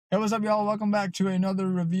Hey, what's up, y'all? Welcome back to another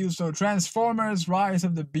review. So, Transformers: Rise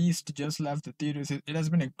of the Beast just left the theaters. It has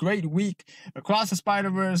been a great week. Across the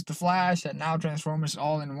Spider-Verse, The Flash, and now Transformers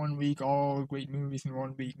all in one week. All great movies in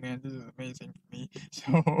one week, man. This is amazing for me.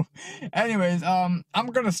 So, anyways, I'm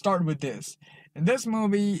gonna start with this. In this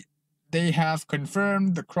movie, they have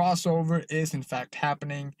confirmed the crossover is in fact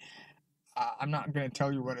happening. I'm not gonna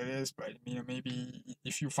tell you what it is, but maybe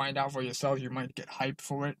if you find out for yourself, you might get hyped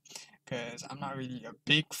for it. Because I'm not really a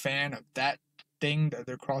big fan of that thing that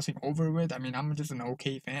they're crossing over with. I mean, I'm just an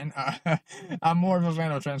okay fan. I'm more of a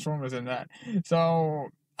fan of Transformers than that. So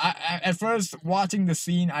at first watching the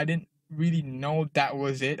scene, I didn't really know that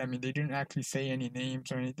was it. I mean, they didn't actually say any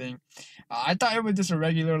names or anything. I thought it was just a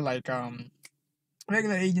regular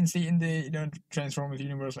agency in the Transformers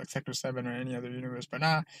universe, like Sector 7 or any other universe, but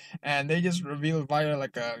nah. And they just revealed via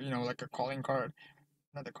like a like a calling card,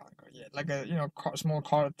 not the calling card, yeah, like a small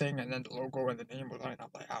card thing, and then the logo and the name was on it. I'm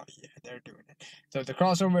like, oh yeah, they're doing it. So the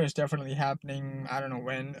crossover is definitely happening. I don't know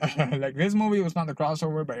when. Like, this movie was not the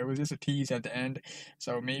crossover, but it was just a tease at the end.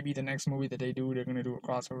 So maybe the next movie that they do, they're gonna do a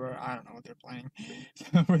crossover. I don't know what they're planning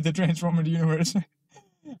with the Transformers universe.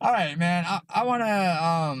 All right, man. I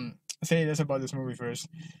wanna say this about this movie first.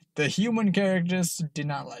 The human characters did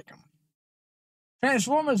not like him.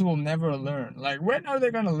 Transformers will never learn. Like, when are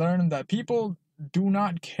they gonna learn that people do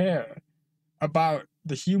not care about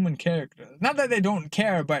the human characters? Not that they don't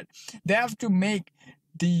care, but they have to make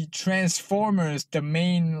the Transformers the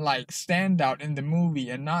main like standout in the movie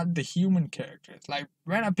and not the human characters. Like,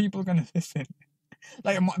 when are people gonna listen?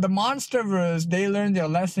 Like, the Monsterverse, they learned their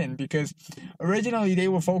lesson because originally they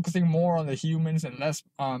were focusing more on the humans and less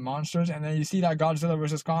on monsters. And then you see that Godzilla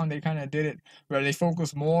versus Kong, they kind of did it where they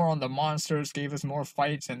focused more on the monsters, gave us more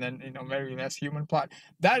fights, and then very less human plot.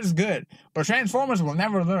 That is good, but Transformers will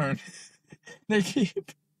never learn. they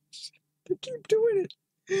keep they keep doing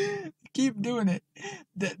it. Keep doing it.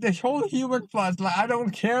 The whole human plot, like, I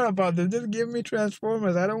don't care about this. Just give me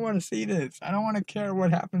Transformers. I don't want to see this. I don't want to care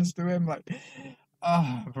what happens to him. Like,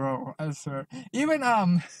 oh, bro, I swear. Even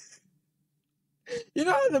you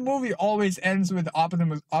know how the movie always ends with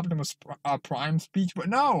Optimus Prime speech, but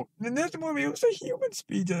no, in this movie it was a human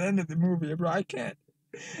speech at the end of the movie, bro. I can't.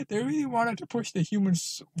 They really wanted to push the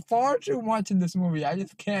humans far too much in this movie. I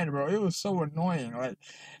just can't, bro. It was so annoying. Like,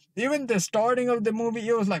 even the starting of the movie,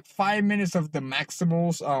 it was like 5 minutes of the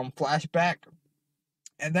Maximals flashback.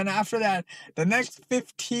 And then after that, the next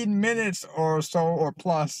 15 minutes or so or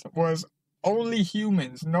plus was only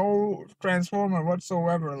humans, no Transformer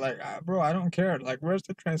whatsoever. Like, bro, I don't care. Like, where's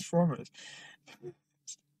the Transformers?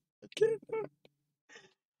 I cannot.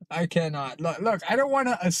 I cannot. Look, I don't want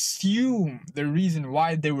to assume the reason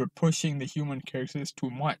why they were pushing the human characters too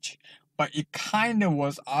much, but it kind of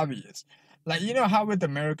was obvious. Like, you know how with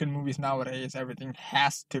American movies nowadays, everything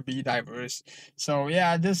has to be diverse. So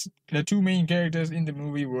yeah, just the two main characters in the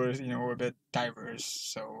movie were, a bit diverse.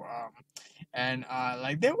 So and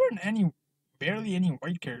like, there weren't barely any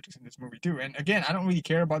white characters in this movie too. And again, I don't really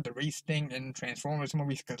care about the race thing in Transformers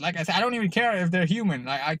movies because, like I said, I don't even care if they're human.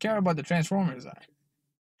 Like, I care about the Transformers.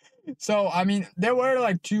 So I mean, there were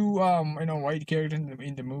like two white characters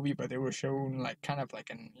in the movie, but they were shown like kind of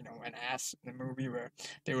like an ass in the movie where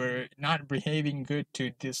they were not behaving good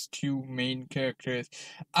to these two main characters.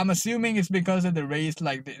 I'm assuming it's because of the race.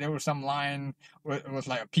 Like, there was some line where it was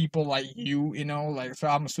like, people like you, like, so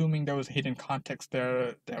I'm assuming there was hidden context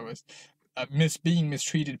there. There was being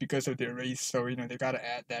mistreated because of their race. So they gotta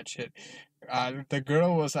add that shit. The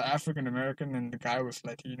girl was African American and the guy was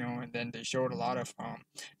Latino, and then they showed a lot of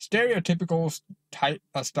stereotypical type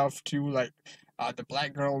of stuff too, like the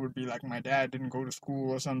black girl would be like, my dad didn't go to school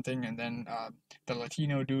or something, and then the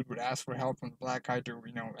Latino dude would ask for help from the black guy to,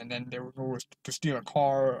 and then they would go to steal a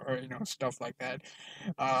car or stuff like that.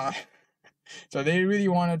 Uh, so they really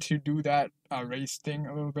wanted to do that race thing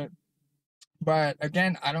a little bit, but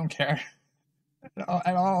again, I don't care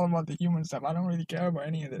at all about the human stuff. I don't really care about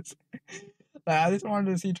any of this. Like, I just wanted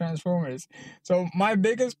to see Transformers. So my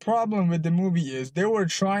biggest problem with the movie is they were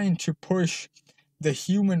trying to push the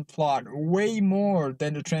human plot way more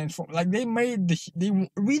than the transform. Like, they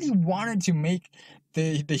really wanted to make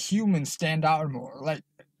the humans stand out more. Like,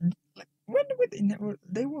 when would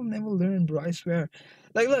they will never learn, bro. I swear.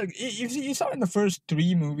 Like, look, you saw in the first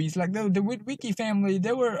three movies, like the Wiki family,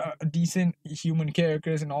 they were decent human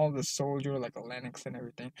characters, and all the soldier, like Lennox and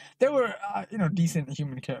everything. They were decent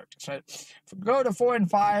human characters, right? Go to 4 and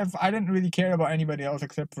 5, I didn't really care about anybody else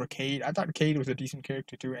except for Kate. I thought Kate was a decent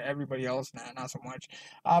character too. Everybody else, nah, not so much.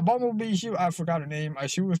 Bumblebee, I forgot her name.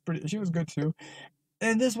 She was good too.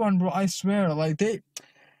 And this one, bro, I swear, like, they,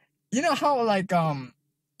 how like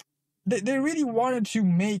they really wanted to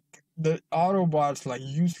make the Autobots like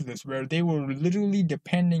useless, where they were literally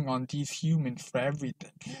depending on these humans for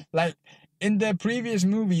everything. Like in the previous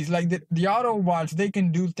movies, like the Autobots, they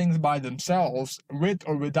can do things by themselves with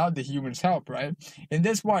or without the humans' help, right? In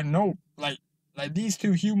this one, no, like these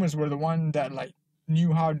two humans were the one that like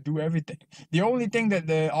knew how to do everything. The only thing that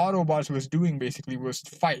the Autobots was doing basically was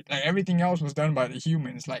fight. Like everything else was done by the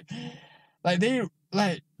humans. Like they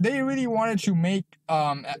they really wanted to make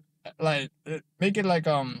make it like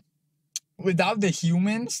without the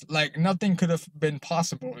humans, like nothing could have been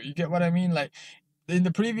possible. You get what I mean? Like in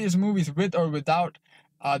the previous movies, with or without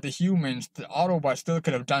the humans, the Autobots still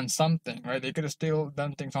could have done something, right? They could have still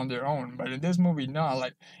done things on their own. But in this movie, no.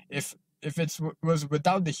 Like if was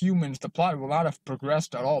without the humans, the plot will not have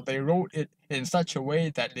progressed at all. They wrote it in such a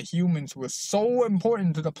way that the humans was so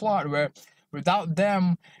important to the plot, where without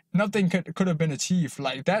them, nothing could have been achieved.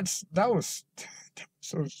 Like that was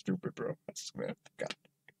so stupid, bro. I swear to God.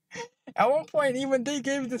 At one point, even they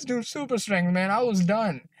gave this dude super strength, man. I was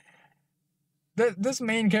done. This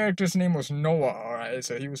main character's name was Noah, alright?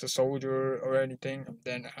 So he was a soldier or anything. And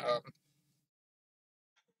then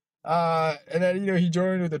he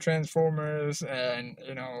joined with the Transformers, and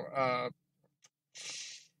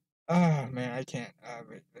oh man, I can't.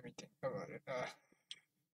 Wait, let me think about it.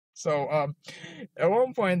 So at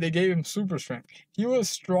one point they gave him super strength. He was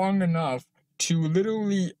strong enough to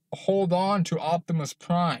literally hold on to Optimus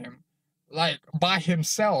Prime, like by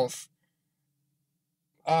himself.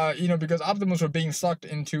 Because Optimus were being sucked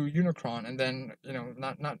into Unicron, and then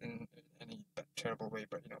not in any terrible way,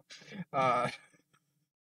 but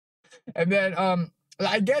and then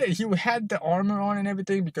I get it. He had the armor on and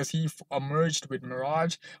everything because he merged with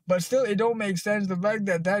Mirage, but still, it don't make sense. The fact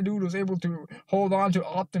that that dude was able to hold on to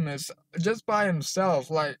Optimus just by himself,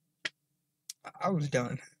 like I was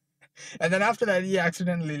done. And then after that, he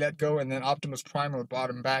accidentally let go, and then Optimus Primal brought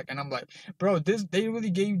him back. And I'm like, bro, they really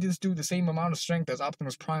gave this dude the same amount of strength as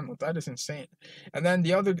Optimus Primal. That is insane. And then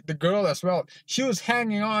the girl as well, she was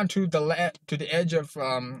hanging on to the edge of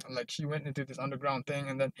like she went into this underground thing,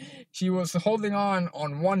 and then she was holding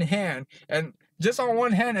on one hand, and just on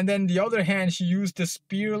one hand, and then the other hand she used the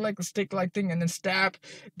spear like a stick like thing, and then stab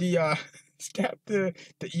the stab the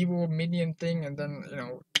evil minion thing, and then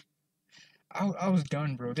I was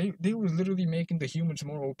done, bro. They were literally making the humans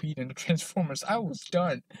more OP than the Transformers. I was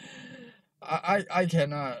done. I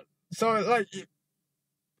cannot. So like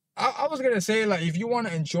I was gonna say, like, if you want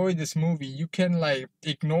to enjoy this movie, you can like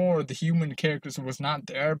ignore the human characters who was not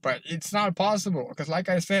there, but it's not possible because, like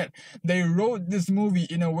I said, they wrote this movie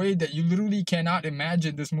in a way that you literally cannot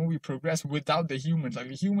imagine this movie progress without the humans. Like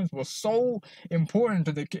the humans were so important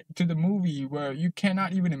to the movie where you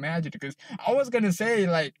cannot even imagine. Because I was gonna say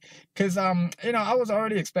like, because I was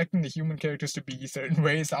already expecting the human characters to be certain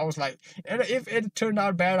ways. I was like, if it turned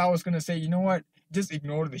out bad, I was gonna say, you know what? Just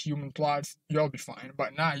ignore the human plots, you'll be fine.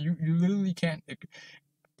 But nah, you literally can't.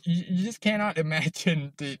 You just cannot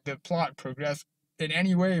imagine the plot progress in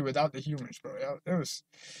any way without the humans, bro. It was,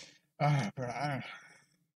 bro.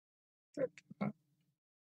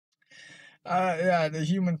 Yeah, the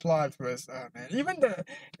human plot was, man. Even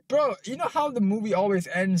bro. You know how the movie always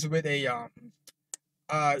ends with a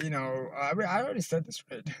I mean, I already said this,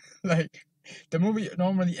 right? Like, the movie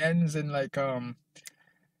normally ends in like a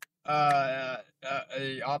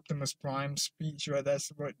Optimus Prime speech, right?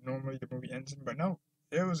 That's what normally the movie ends in, but no,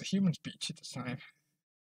 it was a human speech this time.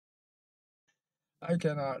 I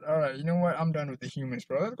cannot. All right, you know what? I'm done with the humans,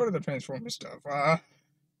 bro. Let's go to the Transformers stuff.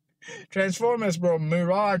 Transformers, bro.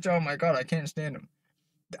 Mirage. Oh my god, I can't stand them.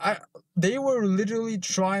 They were literally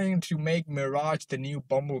trying to make Mirage the new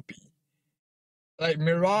Bumblebee. Like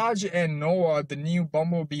Mirage and Noah, the new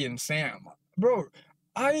Bumblebee and Sam. Bro,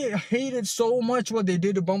 I hated so much what they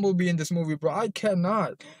did to Bumblebee in this movie, bro. I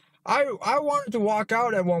cannot. I wanted to walk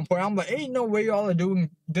out at one point. I'm like, ain't no way y'all are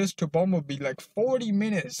doing this to Bumblebee. Like 40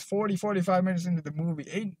 minutes, 45 minutes into the movie.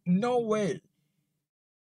 Ain't no way.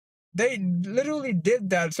 They literally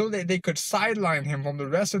did that so that they could sideline him from the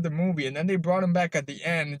rest of the movie, and then they brought him back at the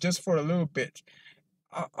end just for a little bit.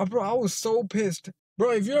 Bro, I was so pissed.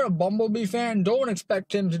 Bro, if you're a Bumblebee fan, don't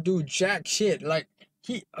expect him to do jack shit. Like,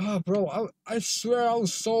 bro, I swear I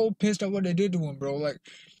was so pissed at what they did to him, bro. Like,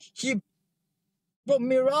 he, bro,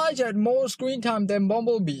 Mirage had more screen time than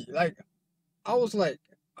Bumblebee. Like, I was like,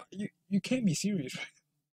 you can't be serious.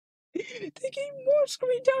 They gave more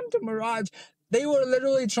screen time to Mirage. They were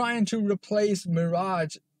literally trying to replace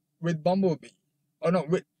Mirage with Bumblebee. Oh no,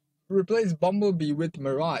 replace Bumblebee with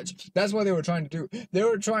Mirage. That's what they were trying to do. They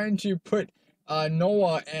were trying to put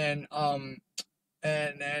Noah and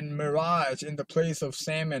Mirage in the place of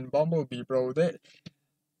Sam and Bumblebee, bro.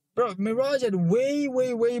 Bro, Mirage had way,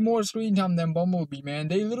 way, way more screen time than Bumblebee, man.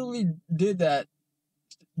 They literally did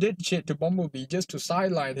shit to Bumblebee just to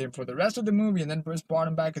sideline him for the rest of the movie, and then first brought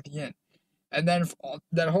him back at the end. And then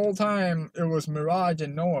that whole time, it was Mirage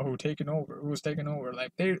and Noah who was taking over.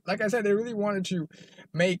 Like I said, they really wanted to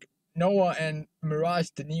make Noah and Mirage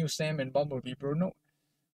the new Sam and Bumblebee, bro. No,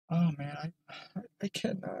 oh man, I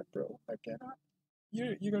cannot, bro. I cannot.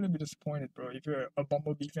 You're gonna be disappointed, bro. If you're a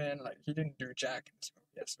Bumblebee fan, like he didn't do jack in this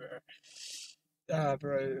movie, I swear.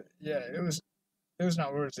 Bro, yeah, it was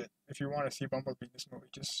not worth it. If you want to see Bumblebee in this movie,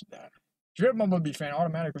 just if you're a Bumblebee fan,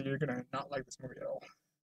 automatically you're gonna not like this movie at all.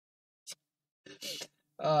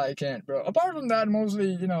 I can't, bro. Apart from that,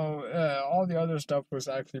 mostly, all the other stuff was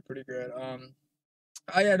actually pretty good.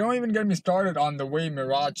 Yeah, don't even get me started on the way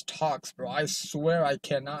Mirage talks, bro. I swear I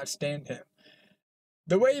cannot stand him.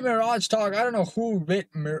 The way Mirage talk, I don't know who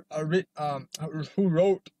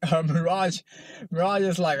wrote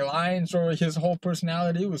Mirage's like lines or his whole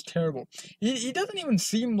personality. It was terrible. He doesn't even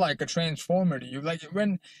seem like a transformer to you. Like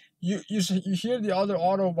when you hear the other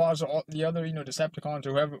Autobots or the other Decepticons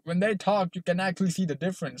or whoever, when they talk, you can actually see the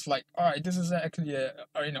difference. Like, all right, this is actually a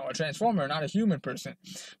transformer, not a human person.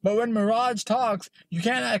 But when Mirage talks, you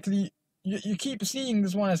can't actually. You keep seeing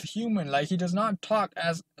this one as a human. Like he does not talk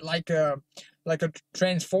as like a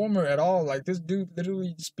transformer at all. Like this dude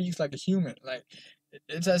literally speaks like a human. Like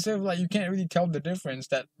it's as if like you can't really tell the difference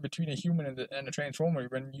that between a human and a transformer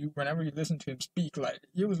whenever you listen to him speak. Like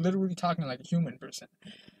he was literally talking like a human person.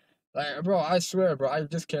 Like bro, I swear, bro, I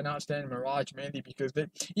just cannot stand Mirage mainly because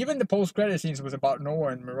even the post credit scenes was about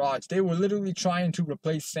Noah and Mirage. They were literally trying to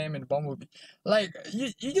replace Sam and Bumblebee. Like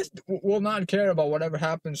you just will not care about whatever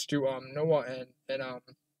happens to Noah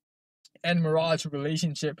and Mirage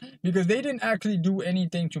relationship because they didn't actually do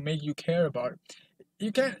anything to make you care about it.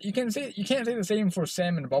 You can't say the same for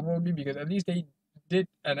Sam and Bumblebee because at least they did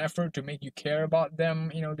an effort to make you care about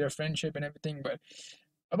them, their friendship and everything. But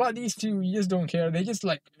about these two, you just don't care. They just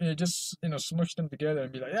like smush them together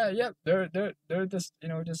and be like, yeah, yeah, they're just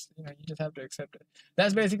you just have to accept it.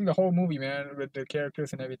 That's basically the whole movie, man, with the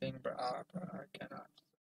characters and everything. But I cannot.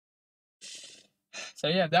 So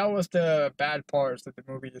yeah, that was the bad parts of the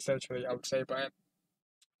movie, essentially, I would say. But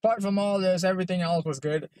apart from all this, everything else was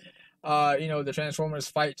good. The Transformers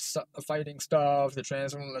fighting stuff,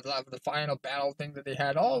 the final battle thing that they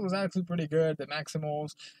had, all was actually pretty good. The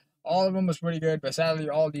Maximals, all of them was pretty good. But sadly,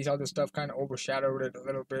 all these other stuff kind of overshadowed it a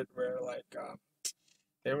little bit, where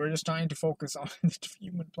they were just trying to focus on the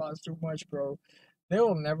human plots too much, bro. They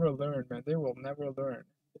will never learn, man. They will never learn.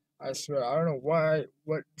 I swear, I don't know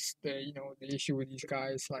what's the issue with these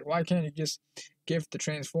guys. Like, why can't you just give the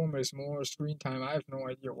Transformers more screen time? I have no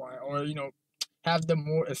idea why. Or, have them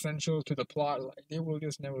more essential to the plot. Like, they will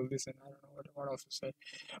just never listen. I don't know what else to say.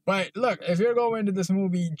 But look, if you're going to this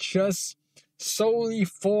movie just solely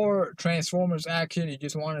for Transformers action, you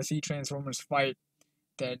just want to see Transformers fight,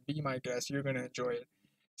 then be my guest. You're gonna enjoy it.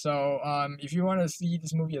 So, if you want to see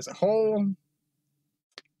this movie as a whole,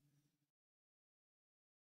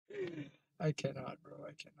 I cannot, bro.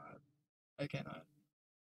 I cannot. I cannot.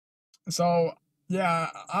 So yeah,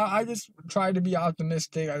 I just tried to be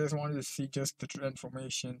optimistic. I just wanted to see just the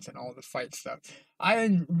transformations and all the fight stuff.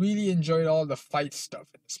 Really enjoyed all the fight stuff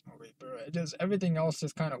in this movie, bro. Everything else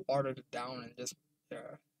just kind of watered it down and just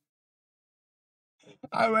yeah.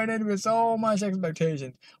 I went in with so much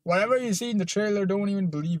expectations. Whatever you see in the trailer, don't even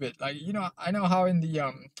believe it. Like I know how in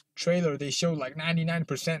the trailer they showed like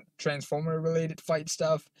 99% Transformer related fight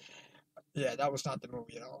stuff. Yeah, that was not the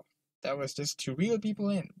movie at all. That was just to reel people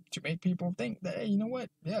in, to make people think that, hey, you know what?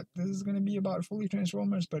 Yeah, this is going to be about fully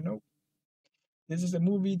Transformers, but nope. This is a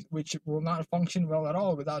movie which will not function well at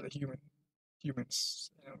all without the humans,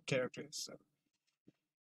 characters.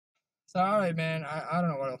 So all right, man. I don't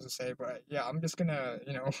know what else to say, but yeah, I'm just gonna,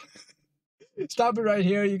 stop it right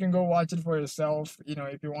here. You can go watch it for yourself,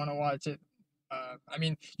 if you want to watch it. I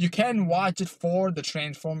mean, you can watch it for the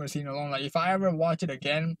Transformer scene alone. Like, if I ever watch it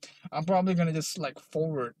again, I'm probably gonna just like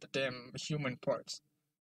forward the damn human parts.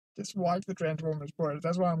 Just watch the Transformers parts.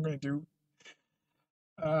 That's what I'm gonna do.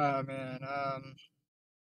 Man.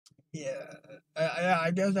 Yeah. Yeah.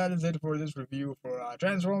 I guess that is it for this review for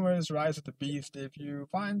Transformers: Rise of the Beast. If you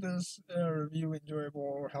find this review enjoyable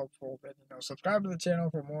or helpful, then subscribe to the channel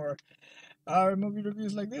for more movie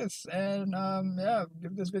reviews like this. And yeah,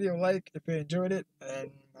 give this video a like if you enjoyed it,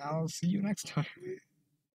 and I'll see you next time.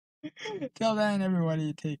 Till then,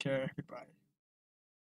 everybody, take care. Goodbye.